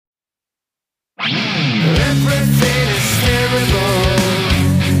Everything is terrible,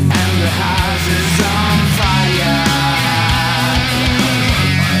 and the house is on fire.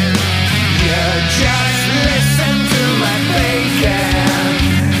 You just listen to my bacon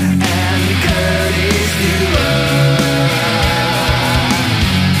and Curtis Newell.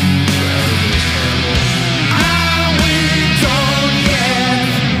 Are we done yet?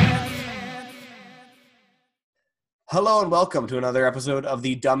 Hello and welcome to another episode of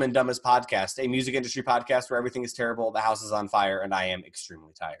the Dumb and Dumbest Podcast, a music industry podcast where everything is terrible, the house is on fire, and I am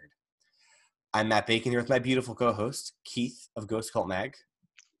extremely tired. I'm Matt Bacon here with my beautiful co-host, Keith of Ghost Cult Mag.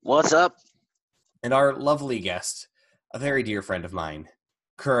 What's up? And our lovely guest, a very dear friend of mine,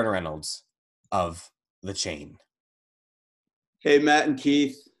 Curran Reynolds of The Chain. Hey, Matt and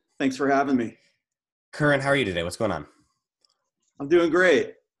Keith. Thanks for having me. Curran, how are you today? What's going on? I'm doing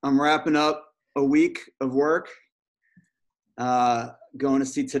great. I'm wrapping up a week of work. Going to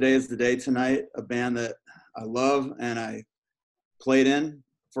see Today Is the Day tonight, a band that I love and I played in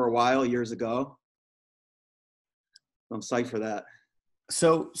for a while years ago. I'm psyched for that.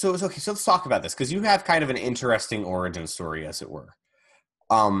 So okay. So let's talk about this because you have kind of an interesting origin story, as it were.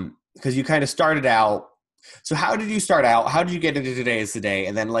 Because you kind of started out. So how did you start out? How did you get into Today Is the Day?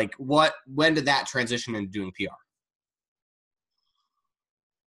 And then, when did that transition into doing PR?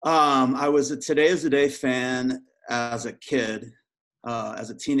 I was a Today Is the Day fan as a kid, as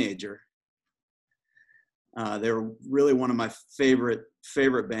a teenager. They were really one of my favorite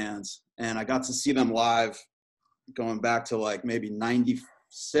bands, and I got to see them live going back to like maybe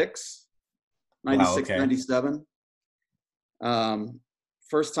 96, Wow, okay. 97.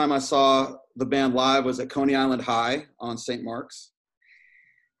 First time I saw the band live was at Coney Island High on St. Mark's.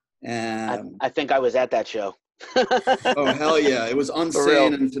 And I think I was at that show. oh, hell yeah. It was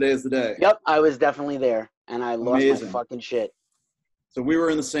Unsane and Today Is the Day. Yep, I was definitely there, and I lost Amazing. my fucking shit. So we were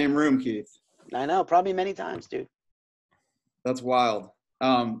in the same room, Keith. I know, probably many times, dude. That's wild.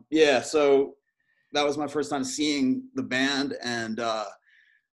 Yeah, so that was my first time seeing the band, and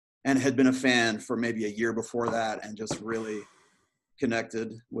had been a fan for maybe a year before that, and just really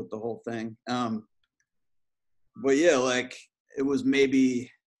connected with the whole thing. But yeah, like it was maybe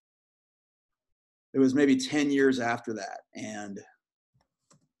 10 years after that, and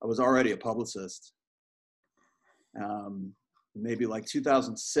I was already a publicist. Maybe like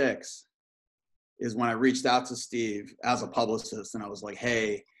 2006 is when I reached out to Steve as a publicist, and I was like,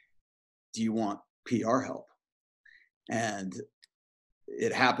 hey, do you want PR help? And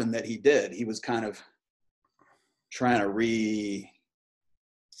it happened that he did. He was kind of trying to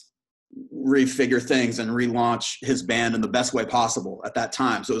refigure things and relaunch his band in the best way possible at that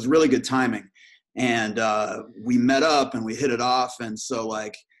time. So it was really good timing. And we met up and we hit it off. And so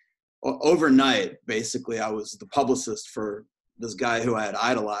like overnight, basically, I was the publicist for this guy who I had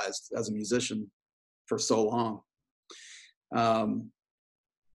idolized as a musician for so long.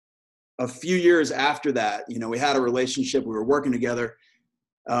 A few years after that, we had a relationship. We were working together.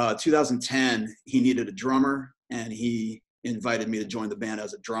 2010, he needed a drummer, and he invited me to join the band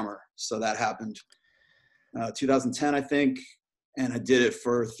as a drummer. So that happened 2010, I think, and I did it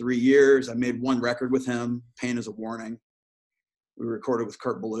for 3 years. I made one record with him, Pain is a Warning. We recorded with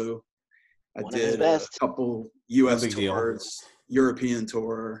Kurt Ballou. I did a couple U.S. tours, European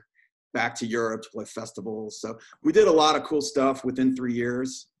tour, back to Europe to play festivals. So we did a lot of cool stuff within 3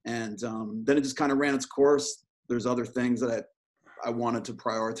 years. And then it just kind of ran its course. There's other things that I wanted to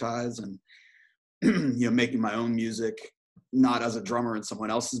prioritize, and making my own music, not as a drummer in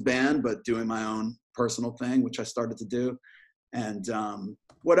someone else's band, but doing my own personal thing, which I started to do. And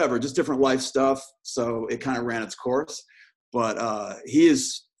whatever, just different life stuff. So it kind of ran its course. But he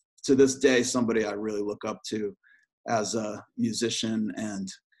is, to this day, somebody I really look up to as a musician, and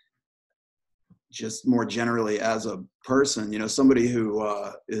just more generally as a person, somebody who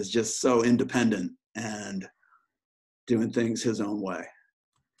is just so independent and doing things his own way.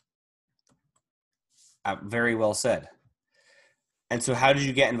 Very well said. And so how did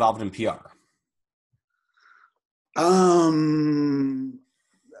you get involved in PR?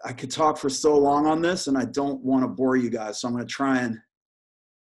 I could talk for so long on this, and I don't want to bore you guys, so I'm going to try and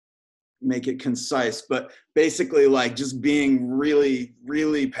make it concise. But basically, like, just being really,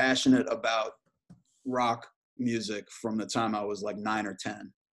 really passionate about rock music from the time I was like 9 or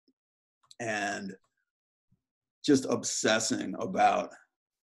 10, and just obsessing about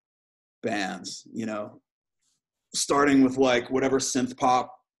bands, starting with like whatever synth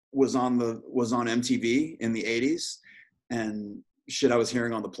pop was on MTV in the 80s and shit I was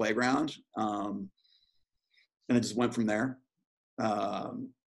hearing on the playground. And it just went from there.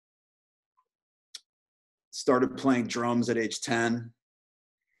 Started playing drums at age 10.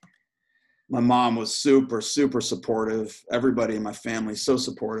 My mom was super, super supportive. Everybody in my family, so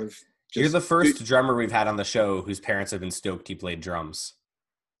supportive. You're the first drummer we've had on the show whose parents have been stoked he played drums.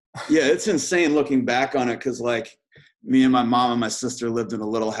 Yeah, it's insane looking back on it, because like me and my mom and my sister lived in a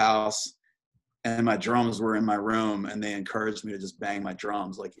little house, and my drums were in my room, and they encouraged me to just bang my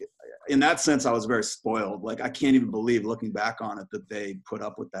drums. Like in that sense, I was very spoiled. Like I can't even believe, looking back on it, that they put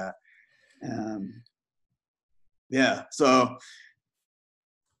up with that. Yeah, so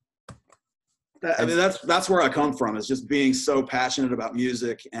I mean that's where I come from, is just being so passionate about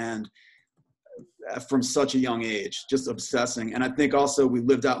music, and from such a young age, just obsessing. And I think also we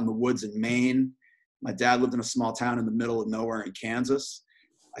lived out in the woods in Maine. My dad lived in a small town in the middle of nowhere in Kansas.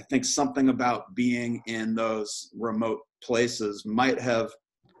 I think something about being in those remote places might have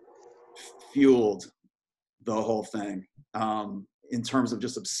fueled the whole thing, in terms of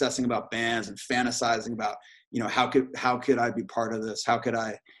just obsessing about bands and fantasizing about, you know, how could I be part of this?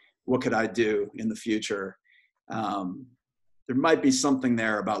 What could I do in the future? There might be something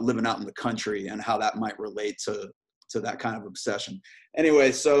there about living out in the country and how that might relate to that kind of obsession.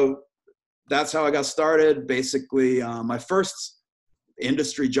 Anyway, so that's how I got started. Basically, my first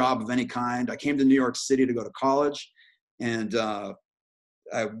industry job of any kind, I came to New York City to go to college, and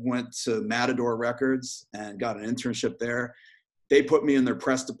I went to Matador Records and got an internship there. They put me in their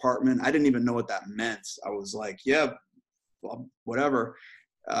press department. I didn't even know what that meant. I was like, yeah, well, whatever.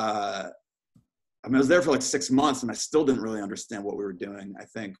 I mean, I was there for like 6 months, and I still didn't really understand what we were doing, I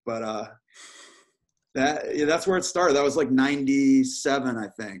think. But that's where it started. That was like 97, I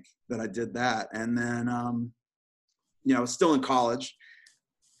think, that I did that. And then, you know, I was still in college,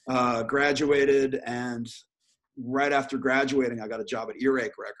 graduated, and right after graduating, I got a job at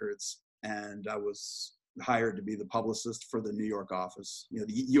Earache Records, and I was hired to be the publicist for the New York office, you know,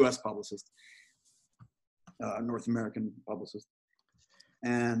 the U.S. publicist, North American publicist.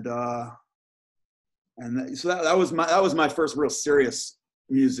 And so that was my first real serious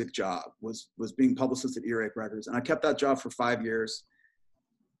music job, was being publicist at Earache Records. And I kept that job for 5 years.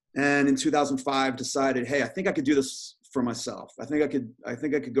 And in 2005 decided, hey, I think I could do this for myself. I think I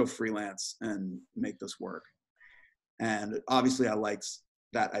could go freelance and make this work. And obviously I liked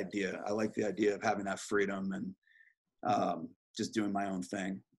that idea. I liked the idea of having that freedom and just doing my own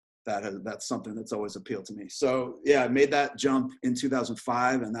thing. That's something that's always appealed to me. So yeah, I made that jump in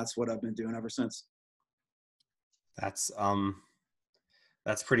 2005, and that's what I've been doing ever since. That's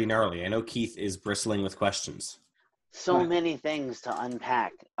pretty gnarly. I know Keith is bristling with questions. So many things to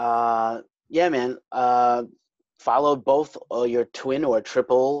unpack. Yeah, man. Followed both your twin or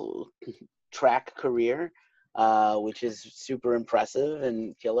triple track career, which is super impressive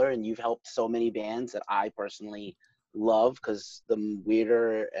and killer. And you've helped so many bands that I personally love, because the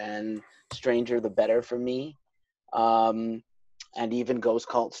weirder and stranger, the better for me. And even Ghost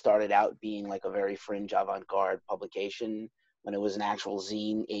Cult started out being like a very fringe avant-garde publication when it was an actual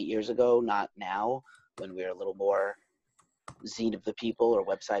zine 8 years ago, not now, when we're a little more zine of the people or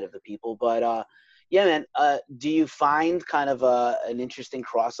website of the people. But yeah, man, do you find kind of an interesting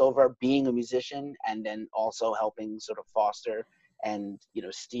crossover being a musician and then also helping sort of foster and, you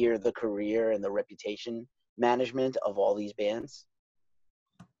know, steer the career and the reputation management of all these bands?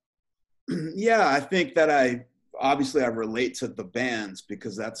 Yeah, I think that I relate to the bands,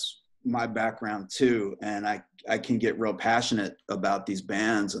 because that's my background too. And I can get real passionate about these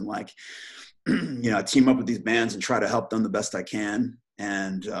bands, and like, you know, I team up with these bands and try to help them the best I can.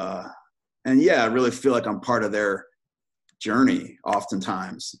 And yeah, I really feel like I'm part of their journey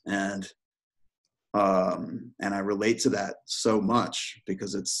oftentimes. And I relate to that so much,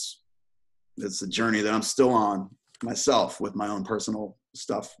 because it's a journey that I'm still on myself with my own personal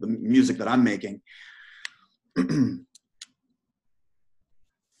stuff, the music that I'm making.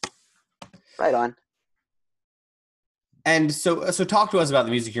 Right on. And so talk to us about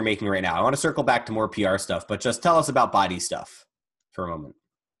the music you're making right now. I want to circle back to more PR stuff, but just tell us about Body Stuff for a moment.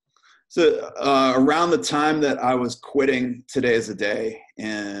 So around the time that I was quitting Today Is a Day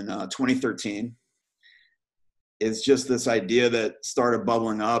in 2013, it's just this idea that started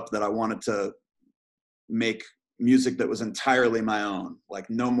bubbling up, that I wanted to make music that was entirely my own, like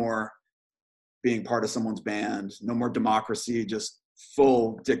no more being part of someone's band, no more democracy, just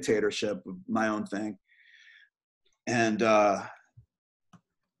full dictatorship of my own thing. And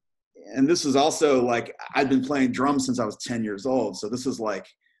this is also like, I'd been playing drums since I was 10 years old. So this is like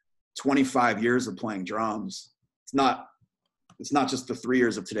 25 years of playing drums. It's not just the 3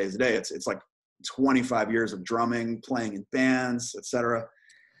 years of Today's Day. It's like 25 years of drumming, playing in bands, etc.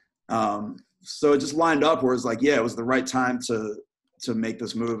 So it just lined up where it's like, yeah, it was the right time to make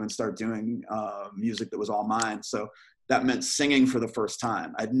this move and start doing music that was all mine. So that meant singing for the first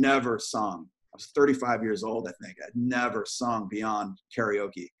time. I'd never sung. I was 35 years old, I think. I'd never sung beyond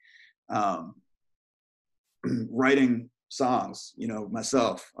karaoke. Writing songs,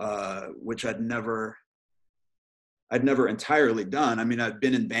 myself, which I'd never entirely done. I mean, I've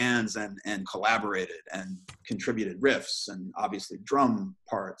been in bands and collaborated and contributed riffs and obviously drum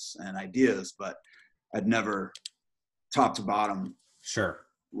parts and ideas, but I'd never top to bottom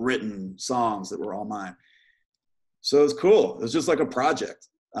written songs that were all mine. So it was cool. It was just like a project.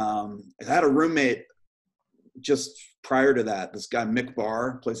 I had a roommate just prior to that, this guy Mick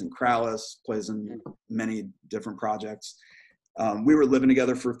Barr, plays in Krallice, plays in many different projects. We were living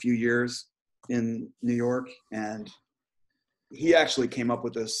together for a few years in New York, and he actually came up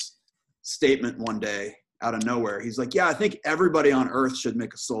with this statement one day out of nowhere. He's like, yeah, I think everybody on earth should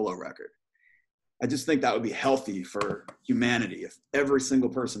make a solo record. I just think that would be healthy for humanity if every single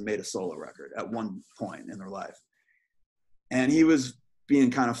person made a solo record at one point in their life. And he was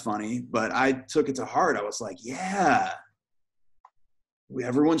being kind of funny, but I took it to heart. I was like, yeah,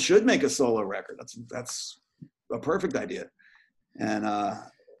 everyone should make a solo record. That's a perfect idea. And,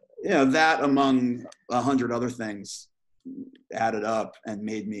 that among 100 other things added up and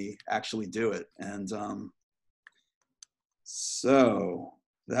made me actually do it. And so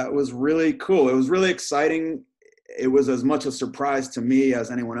that was really cool. It was really exciting. It was as much a surprise to me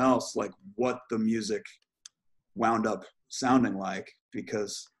as anyone else, like what the music wound up sounding like,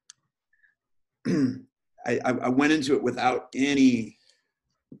 because I went into it without any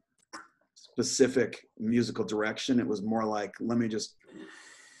specific musical direction. It was more like, let me just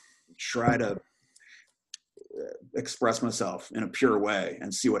try to express myself in a pure way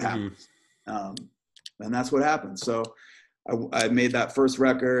and see what happens. And that's what happened. So I made that first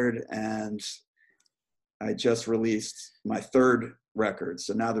record, and I just released my third record.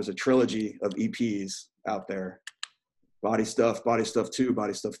 So now there's a trilogy of EPs out there. Body Stuff 2,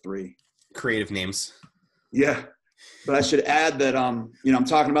 Body Stuff 3. Creative names. Yeah. But I should add that, I'm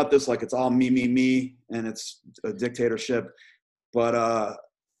talking about this like it's all me, and it's a dictatorship. But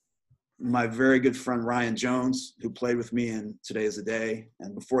my very good friend Ryan Jones, who played with me in Today Is the Day,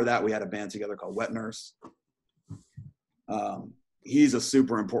 and before that we had a band together called Wet Nurse. He's a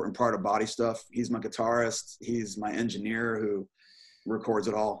super important part of Body Stuff. He's my guitarist. He's my engineer who records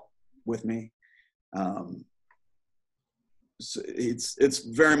it all with me. So it's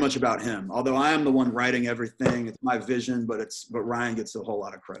very much about him. Although I am the one writing everything, it's my vision, but Ryan gets a whole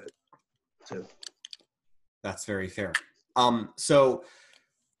lot of credit too. That's very fair. So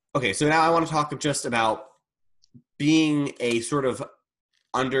now I want to talk just about being a sort of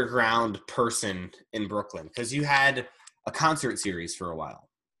underground person in Brooklyn, because you had a concert series for a while,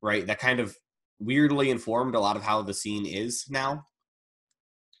 right? That kind of weirdly informed a lot of how the scene is now.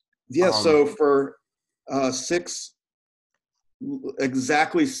 Yeah. So for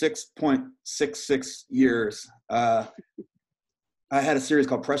exactly 6.66 years, I had a series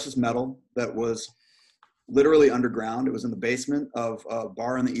called Precious Metal that was literally underground. It was in the basement of a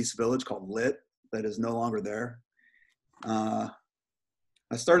bar in the East Village called Lit that is no longer there. I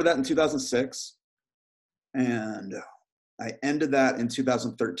started that in 2006, and I ended that in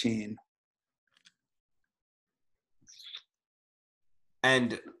 2013.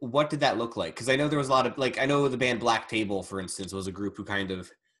 And what did that look like? Because I know there was a lot of, I know the band Black Table, for instance, was a group who kind of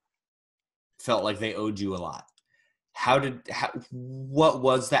felt like they owed you a lot. What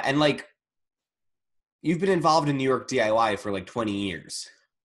was that? And you've been involved in New York DIY for 20 years.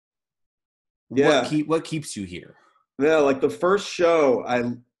 Yeah. What keeps you here? Yeah, the first show I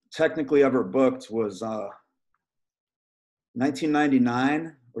technically ever booked was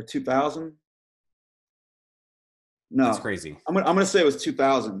 1999 or 2000. No, that's crazy. I'm gonna say it was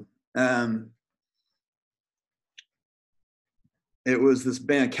 2000. It was this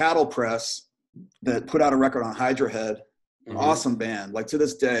band Cattle Press that put out a record on Hydra Head. Mm-hmm. Awesome band. To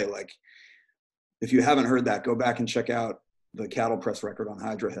this day, if you haven't heard that, go back and check out the Cattle Press record on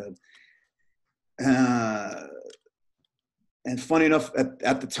Hydra Head. And funny enough,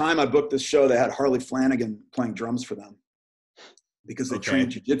 at the time I booked this show, they had Harley Flanagan playing drums for them because they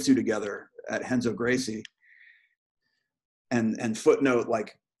trained jiu-jitsu together at Renzo Gracie. And footnote,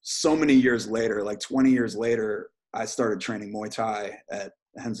 so many years later, 20 years later, I started training Muay Thai at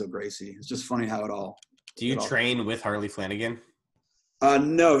Renzo Gracie. It's just funny how it all. Do you train with Harley Flanagan?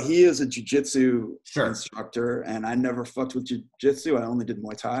 No, he is a jiu-jitsu instructor, and I never fucked with jiu-jitsu. I only did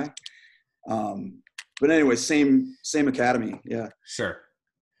Muay Thai. But anyway, same academy. Yeah. Sure.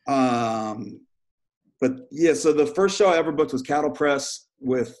 But yeah, so the first show I ever booked was Cattle Press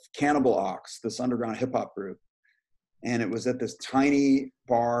with Cannibal Ox, this underground hip hop group. And it was at this tiny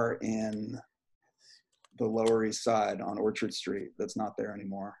bar in the Lower East Side on Orchard Street. That's not there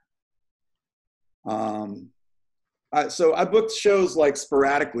anymore. So I booked shows like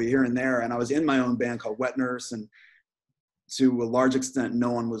sporadically here and there, and I was in my own band called Wet Nurse, and to a large extent,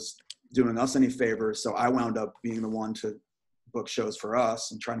 no one was doing us any favors. So I wound up being the one to book shows for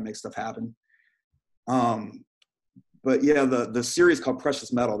us and trying to make stuff happen. But yeah, the series called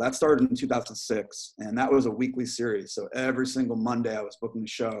Precious Metal, that started in 2006, and that was a weekly series. So every single Monday I was booking a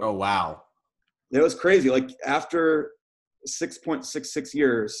show. Oh, wow. It was crazy. Like after 6.66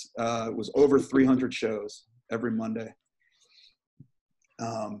 years, it was over 300 shows every Monday.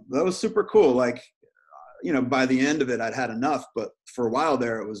 That was super cool. Like, you know, by the end of it, I'd had enough, but for a while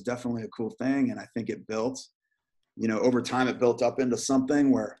there, it was definitely a cool thing. And I think it built, you know, over time, it built up into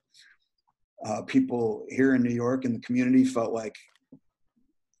something where people here in New York in the community felt like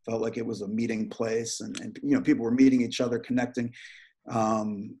it was a meeting place, and you know, people were meeting each other, connecting.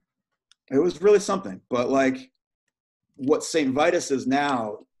 It was really something. But like what St. Vitus is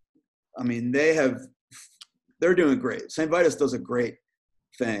now, I mean, they're doing great. St. Vitus does a great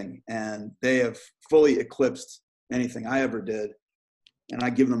thing, and they have fully eclipsed anything I ever did, and I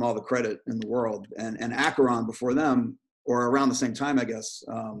give them all the credit in the world. And Acheron before them, or around the same time, I guess,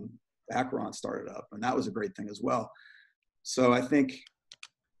 Acheron started up, and that was a great thing as well. So I think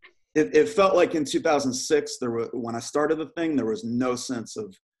it felt like in 2006, when I started the thing, there was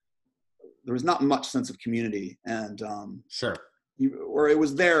not much sense of community, and Sure. or it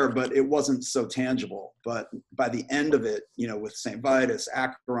was there, but it wasn't so tangible. But by the end of it, you know, with St. Vitus,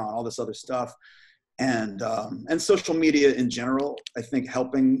 Acheron, all this other stuff, and social media in general, I think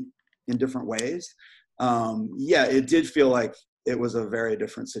helping in different ways. Yeah, it did feel like it was a very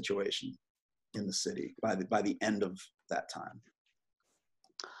different situation in the city by the end of that time.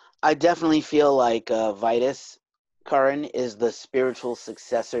 I definitely feel like Vitus, Curran, is the spiritual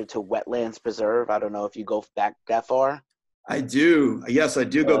successor to Wetlands Preserve. I don't know if you go back that far. I do. Yes, I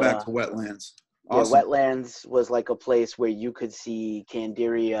do go back to Wetlands. Awesome. Yeah, Wetlands was like a place where you could see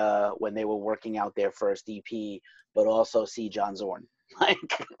Candiria when they were working out their first EP, but also see John Zorn.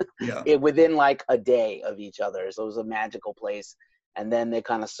 Like, yeah. Within like a day of each other. So it was a magical place. And then they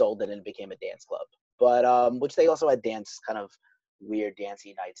kind of sold it and it became a dance club. But which they also had kind of weird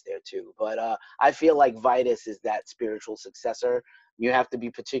dancey nights there too. But I feel like Vitus is that spiritual successor. You have to be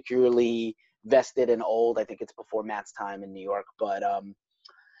particularly vested and old. I think it's before Matt's time in New York. But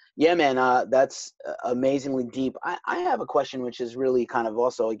yeah, man, that's amazingly deep. I have a question, which is really kind of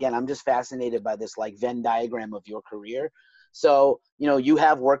also, again, I'm just fascinated by this like Venn diagram of your career. So, you know, you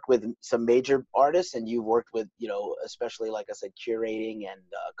have worked with some major artists, and you've worked with, you know, especially, like I said, curating and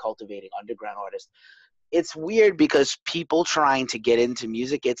cultivating underground artists. It's weird because people trying to get into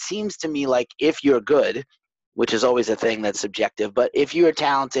music, it seems to me like if you're good, which is always a thing that's subjective, but if you're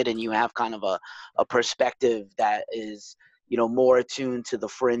talented and you have kind of a perspective that is, you know, more attuned to the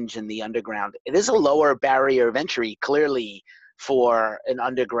fringe and the underground, it is a lower barrier of entry, clearly, for an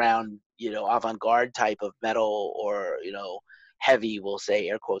underground, you know, avant-garde type of metal or, you know, heavy, we'll say,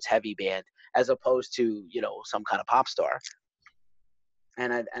 air quotes, heavy band, as opposed to, you know, some kind of pop star.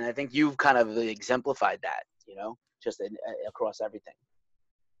 And I think you've kind of exemplified that, you know, just across everything.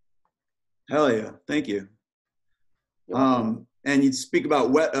 Hell yeah. Thank you. And you speak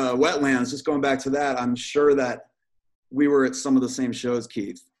about Wetlands, just going back to that, I'm sure that we were at some of the same shows,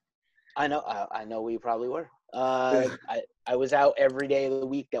 Keith. I know we probably were. I was out every day of the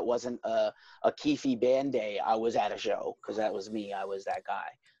week that wasn't a Keefy band day. I was at a show because that was me. I was that guy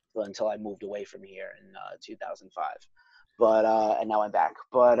until I moved away from here in 2005. But and now I'm back.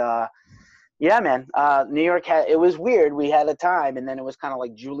 But yeah, man, New York it was weird. We had a time, and then it was kind of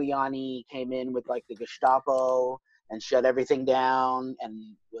like Giuliani came in with like the Gestapo and shut everything down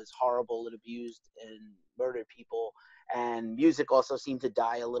and was horrible and abused and murdered people. And music also seemed to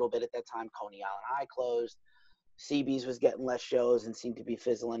die a little bit at that time. Coney Island High closed. CB's was getting less shows and seemed to be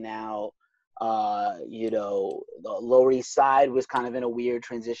fizzling out. You know, the Lower East Side was kind of in a weird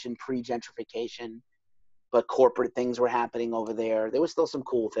transition, pre-gentrification, but corporate things were happening over there. There was still some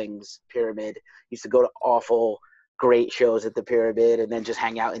cool things. Pyramid used to go to awful, great shows at the Pyramid and then just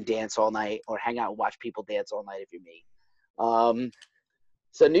hang out and dance all night, or hang out and watch people dance all night if you're me.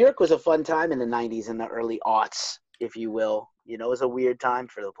 So New York was a fun time in the 90s and the early aughts, if you will. You know, it was a weird time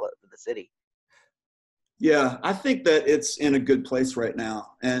for the city. Yeah, I think that it's in a good place right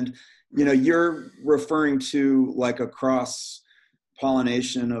now. And, you know, you're referring to like a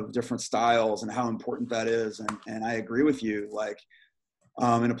cross-pollination of different styles and how important that is. And I agree with you, like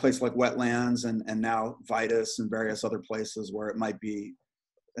in a place like Wetlands and now Vitus and various other places where it might be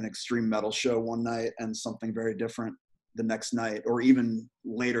an extreme metal show one night and something very different the next night, or even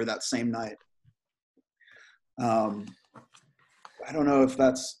later that same night. I don't know if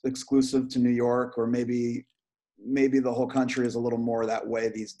that's exclusive to New York, or maybe the whole country is a little more that way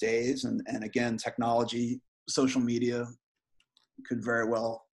these days. And again, technology, social media could very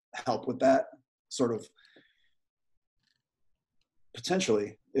well help with that sort of.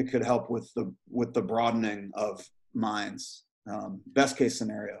 Potentially, it could help with the broadening of minds. Best case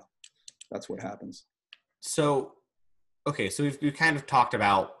scenario, that's what happens. So, okay, so we've kind of talked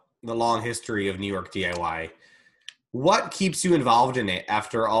about the long history of New York DIY. What keeps you involved in it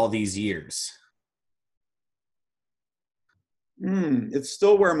after all these years? It's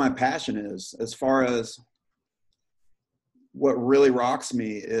still where my passion is. As far as what really rocks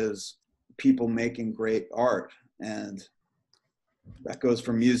me is people making great art, and that goes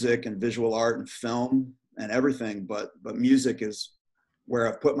from music and visual art and film and everything. But music is where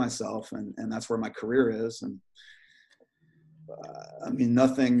I've put myself, and that's where my career is. And I mean,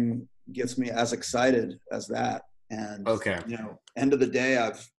 nothing gets me as excited as that. And Okay. End of the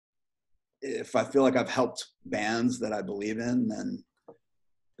day, if I feel like I've helped bands that I believe in, then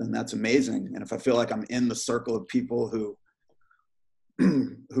that's amazing. And if I feel like I'm in the circle of people who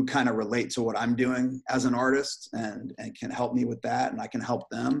kind of relate to what I'm doing as an artist and can help me with that, and I can help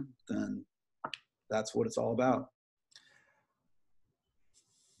them, then that's what it's all about.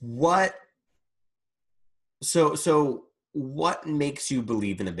 So what makes you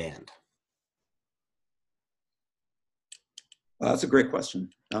believe in a band? Well, that's a great question.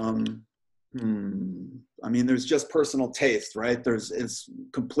 I mean, there's just personal taste, right? It's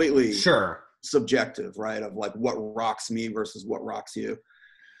completely Sure. subjective, right? Of like what rocks me versus what rocks you.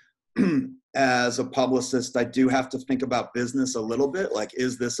 As a publicist, I do have to think about business a little bit. Like,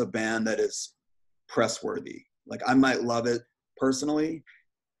 is this a band that is press worthy? Like, I might love it personally.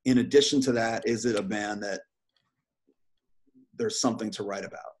 In addition to that, is it a band that there's something to write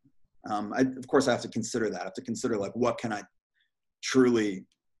about? Of course, I have to consider that. I have to consider, like, what can I truly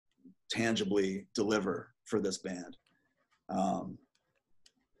tangibly deliver for this band? And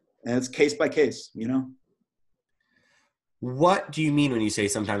it's case by case, What do you mean when you say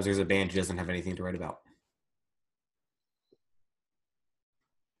sometimes there's a band who doesn't have anything to write about?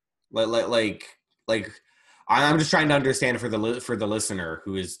 Like I'm just trying to understand for the listener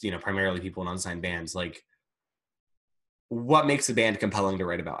who is, primarily people in unsigned bands, like what makes a band compelling to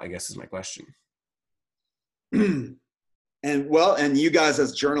write about, I guess is my question. And you guys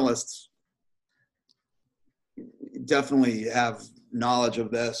as journalists definitely have knowledge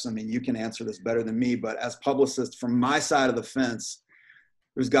of this. I mean, you can answer this better than me, but as publicists from my side of the fence,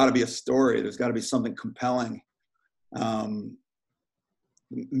 there's got to be a story. There's got to be something compelling.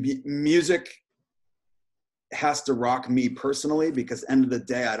 Music has to rock me personally, because end of the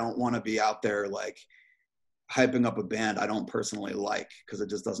day, I don't want to be out there like hyping up a band I don't personally like, because it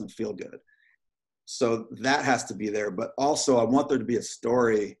just doesn't feel good. So that has to be there. But also I want there to be a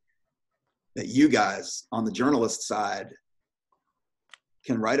story that you guys on the journalist side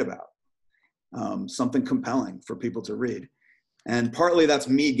can write about, something compelling for people to read. And partly that's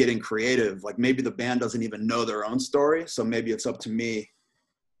me getting creative. Like, maybe the band doesn't even know their own story. So maybe it's up to me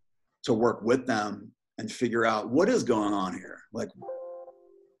to work with them and figure out what is going on here. Like,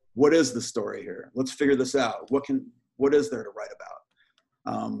 what is the story here? Let's figure this out. What is there to write about?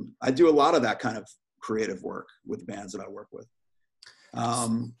 I do a lot of that kind of creative work with bands that I work with.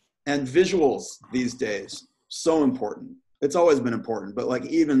 And visuals these days, so important. It's always been important, but like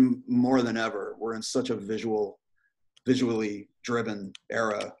even more than ever, we're in such a visually driven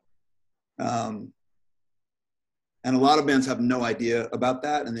era. And a lot of bands have no idea about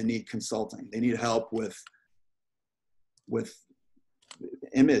that, and they need consulting. They need help with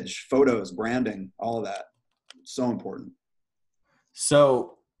image, photos, branding, all of that. So important.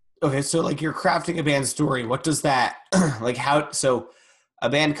 So, okay, so like you're crafting a band story. What does that, like so a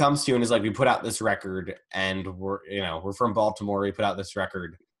band comes to you and is like, we put out this record and we're from Baltimore. We put out this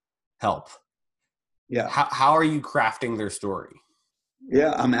record. Help. Yeah. How are you crafting their story?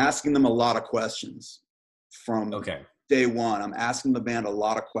 Yeah, I'm asking them a lot of questions from Okay. day one. I'm asking the band a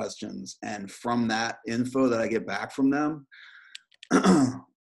lot of questions. And from that info that I get back from them,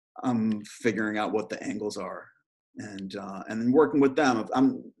 I'm figuring out what the angles are and then working with them.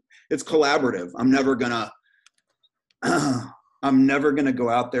 It's collaborative. I'm never gonna go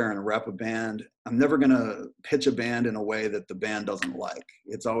out there and rep a band. I'm never gonna pitch a band in a way that the band doesn't like.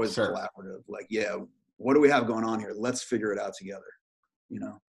 It's always Sure. collaborative. Like, yeah, what do we have going on here? Let's figure it out together,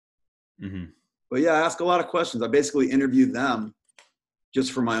 Mm-hmm. But yeah, I ask a lot of questions. I basically interview them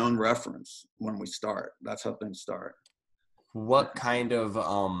just for my own reference when we start. That's how things start. What kind of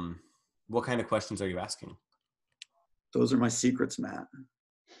questions are you asking? Those are my secrets, Matt.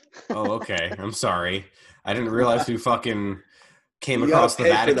 Oh, okay. I'm sorry. I didn't realize we fucking came You gotta across the pay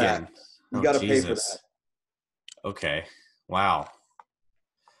for that. Vatican. You Oh, got to pay for Jesus. that. Okay. Wow.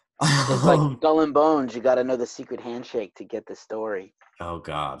 It's like Skull and Bones. You got to know the secret handshake to get the story. Oh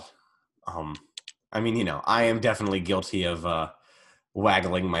God. I mean, you know, I am definitely guilty of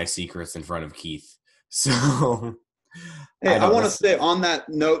waggling my secrets in front of Keith. So Hey, I know want to this. say on that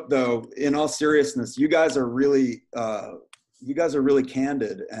note, though, in all seriousness, you guys are really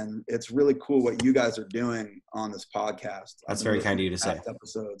candid, and it's really cool what you guys are doing on this podcast. That's I've been very kind listening of you to say. past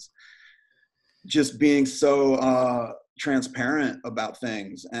episodes. Just being so transparent about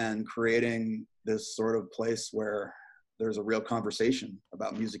things and creating this sort of place where there's a real conversation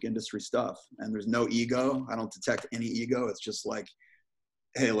about music industry stuff, and there's no ego. I don't detect any ego. It's just like,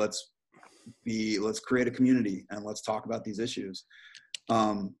 hey, let's create a community and let's talk about these issues.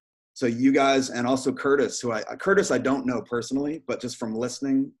 So you guys, and also Curtis, Curtis I don't know personally, but just from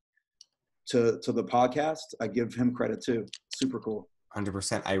listening to the podcast, I give him credit too. Super cool.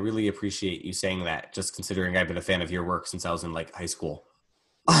 100%. I really appreciate you saying that, just considering I've been a fan of your work since I was in like high school.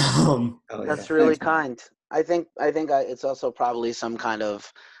 Hell yeah. That's really Thanks, man. kind. I think it's also probably some kind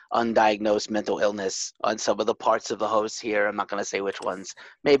of undiagnosed mental illness on some of the parts of the hosts here. I'm not going to say which ones.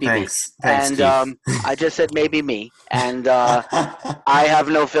 Maybe Thanks. me. Thanks, And Keith. I just said maybe me. And I have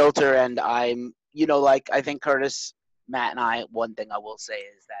no filter. And I'm, like I think Curtis, Matt, and I. One thing I will say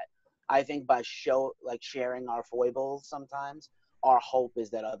is that I think by sharing our foibles sometimes, our hope is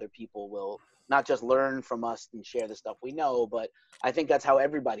that other people will not just learn from us and share the stuff we know, but I think that's how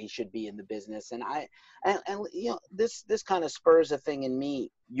everybody should be in the business. And this kind of spurs a thing in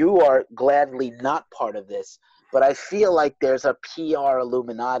me. You are gladly not part of this, but I feel like there's a PR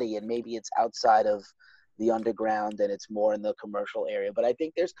Illuminati, and maybe it's outside of the underground and it's more in the commercial area. But I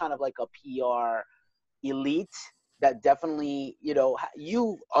think there's kind of like a PR elite that definitely,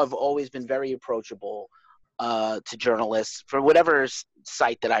 you have always been very approachable to journalists for whatever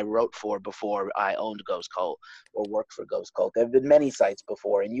site that I wrote for before I owned Ghost Cult or worked for Ghost Cult. There have been many sites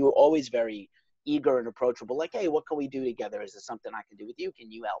before, and you were always very eager and approachable. Like, hey, what can we do together? Is there something I can do with you?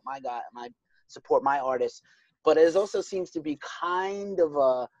 Can you help support my artists? But it also seems to be kind of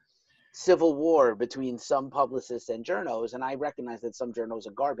a civil war between some publicists and journos, and I recognize that some journos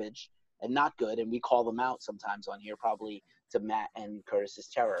are garbage and not good, and we call them out sometimes on here, probably to Matt and Curtis's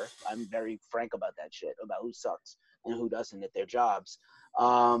terror. I'm very frank about that shit, about who sucks and who doesn't at their jobs.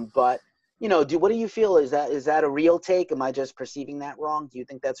 But what do you feel? Is that a real take? Am I just perceiving that wrong? Do you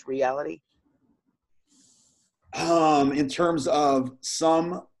think that's reality? In terms of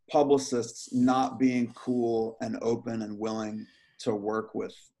some publicists not being cool and open and willing to work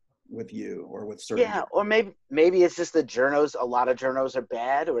with you or with certain Yeah, or maybe it's just a lot of journos are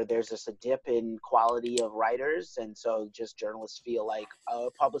bad, or there's just a dip in quality of writers, and so just journalists feel like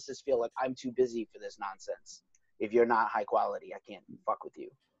publicists feel like I'm too busy for this nonsense. If you're not high quality, I can't fuck with you.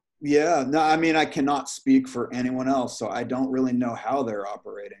 Yeah, no, I mean, I cannot speak for anyone else, so I don't really know how they're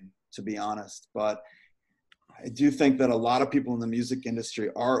operating, to be honest. But I do think that a lot of people in the music industry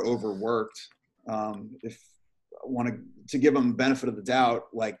are overworked. If I want to give them benefit of the doubt,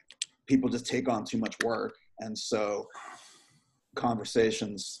 like, people just take on too much work, and so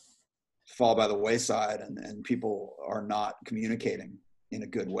conversations fall by the wayside, and people are not communicating in a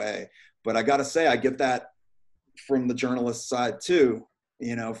good way. But I got to say, I get that from the journalist side too.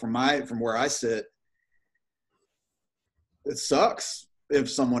 From where I sit, it sucks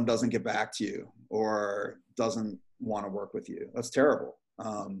if someone doesn't get back to you or doesn't want to work with you. That's terrible.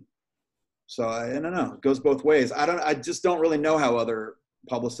 So I don't know. It goes both ways. I just don't really know how other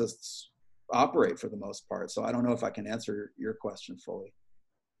publicists operate for the most part. So I don't know if I can answer your question fully.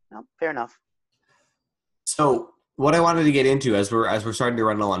 No, fair enough. So what I wanted to get into as we're starting to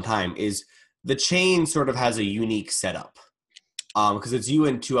run low on time is the chain sort of has a unique setup because it's you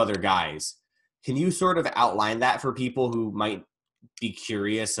and two other guys. Can you sort of outline that for people who might be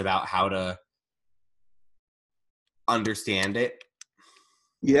curious about how to understand it?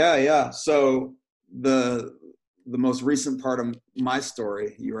 Yeah. So the most recent part of my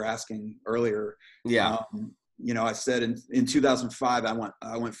story you were asking earlier. Yeah. I said in 2005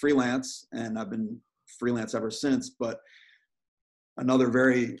 I went freelance, and I've been freelance ever since. But another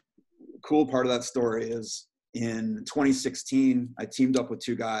very cool part of that story is in 2016 I teamed up with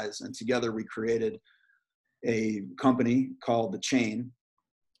two guys, and together we created a company called The Chain.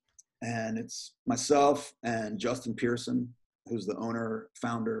 And it's myself and Justin Pearson, who's the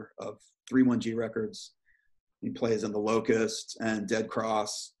founder of 31G Records. He plays in The Locust and Dead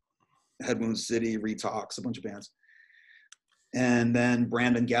Cross, Head Wound City, Retox, a bunch of bands. And then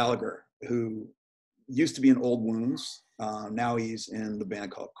Brandon Gallagher, who used to be in Old Wounds. Now he's in the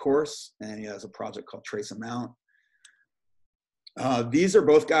band called Course, and he has a project called Trace Amount. These are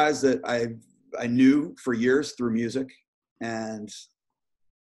both guys that I knew for years through music, and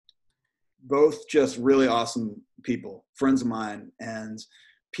both just really awesome people, friends of mine, and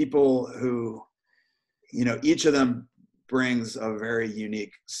people who, you know, each of them brings a very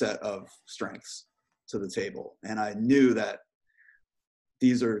unique set of strengths to the table. And I knew that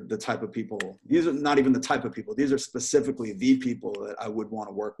these are the type of people, these are not even the type of people, these are specifically the people that I would want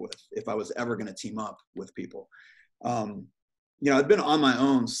to work with if I was ever going to team up with people. You know, I've been on my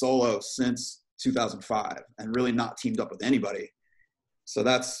own solo since 2005 and really not teamed up with anybody. So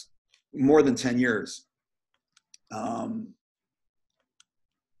that's more than 10 years.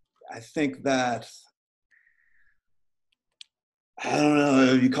 I think that, I don't know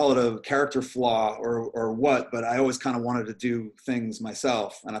if you call it a character flaw or what, but I always kind of wanted to do things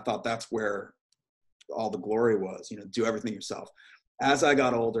myself. And I thought that's where all the glory was, you know, do everything yourself. As I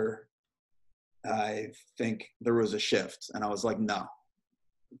got older, I think there was a shift, and I was like, no,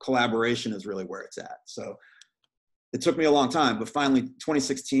 collaboration is really where it's at. So it took me a long time, but finally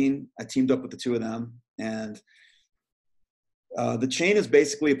 2016, I teamed up with the two of them, and The Chain is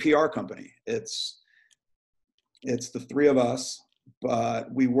basically a PR company. It's the three of us,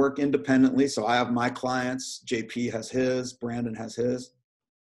 but we work independently. So I have my clients, JP has his, Brandon has his,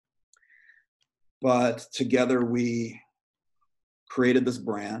 but together we created this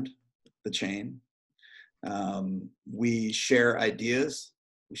brand, The Chain. We share ideas,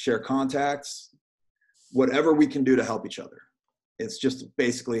 we share contacts, whatever we can do to help each other. It's just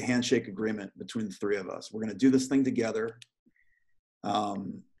basically a handshake agreement between the three of us. We're going to do this thing together.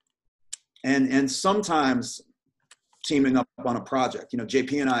 And sometimes teaming up on a project, you know,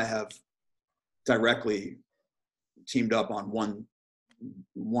 JP and I have directly teamed up on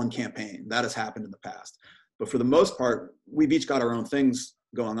one campaign. That has happened in the past. But for the most part, we've each got our own things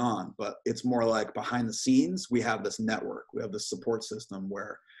going on, but it's more like behind the scenes, we have this network, we have this support system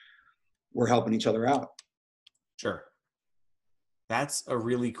where we're helping each other out. Sure. That's a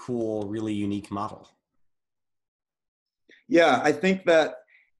really cool, really unique model. Yeah, I think that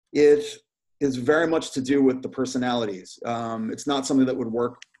it is very much to do with the personalities. It's not something that would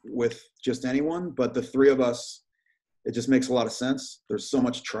work with just anyone, but the three of us, it just makes a lot of sense. There's so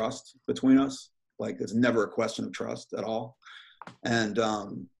much trust between us. Like, it's never a question of trust at all. And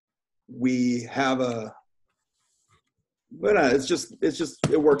we have it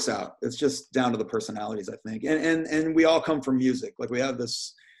works out. It's just down to the personalities, I think. And we all come from music. Like, we have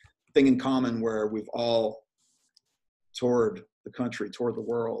this thing in common where we've all toured the country, toured the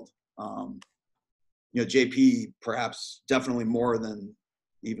world. You know, JP perhaps definitely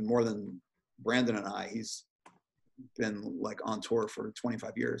even more than Brandon and I. He's been like on tour for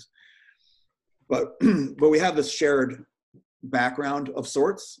 25 years. But we have this shared background of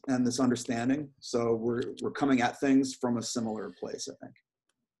sorts and this understanding. So we're coming at things from a similar place, I think.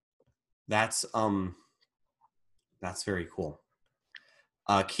 That's very cool.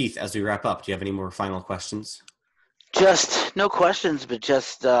 Keith, as we wrap up, do you have any more final questions? Just no questions, but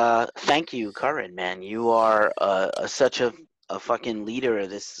just thank you, Curran, man. You are such a fucking leader of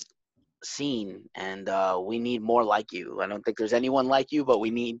this scene, and we need more like you. I don't think there's anyone like you, but we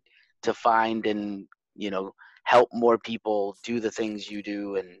need to find and, you know, help more people do the things you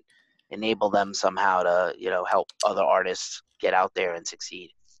do and enable them somehow to, you know, help other artists get out there and succeed.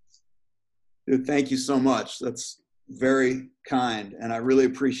 Dude, thank you so much. That's very kind, and I really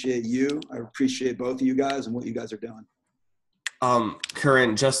appreciate you. I appreciate both of you guys and what you guys are doing.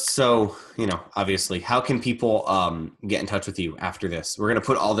 Curran, just so you know, obviously, how can people get in touch with you after this? We're going to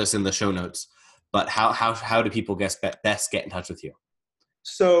put all this in the show notes, but how do people best get in touch with you?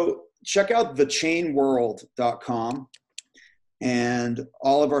 So check out thechainworld.com, and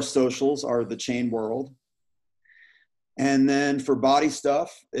all of our socials are The Chain World. And then for Body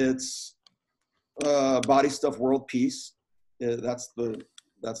Stuff, it's Body Stuff World Peace. That's the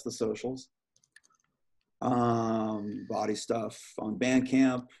socials. Body Stuff on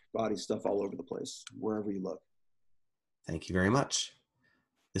Bandcamp, Body Stuff all over the place, wherever you look. Thank you very much.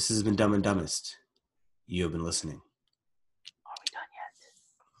 This has been Dumb and Dumbest. You have been listening.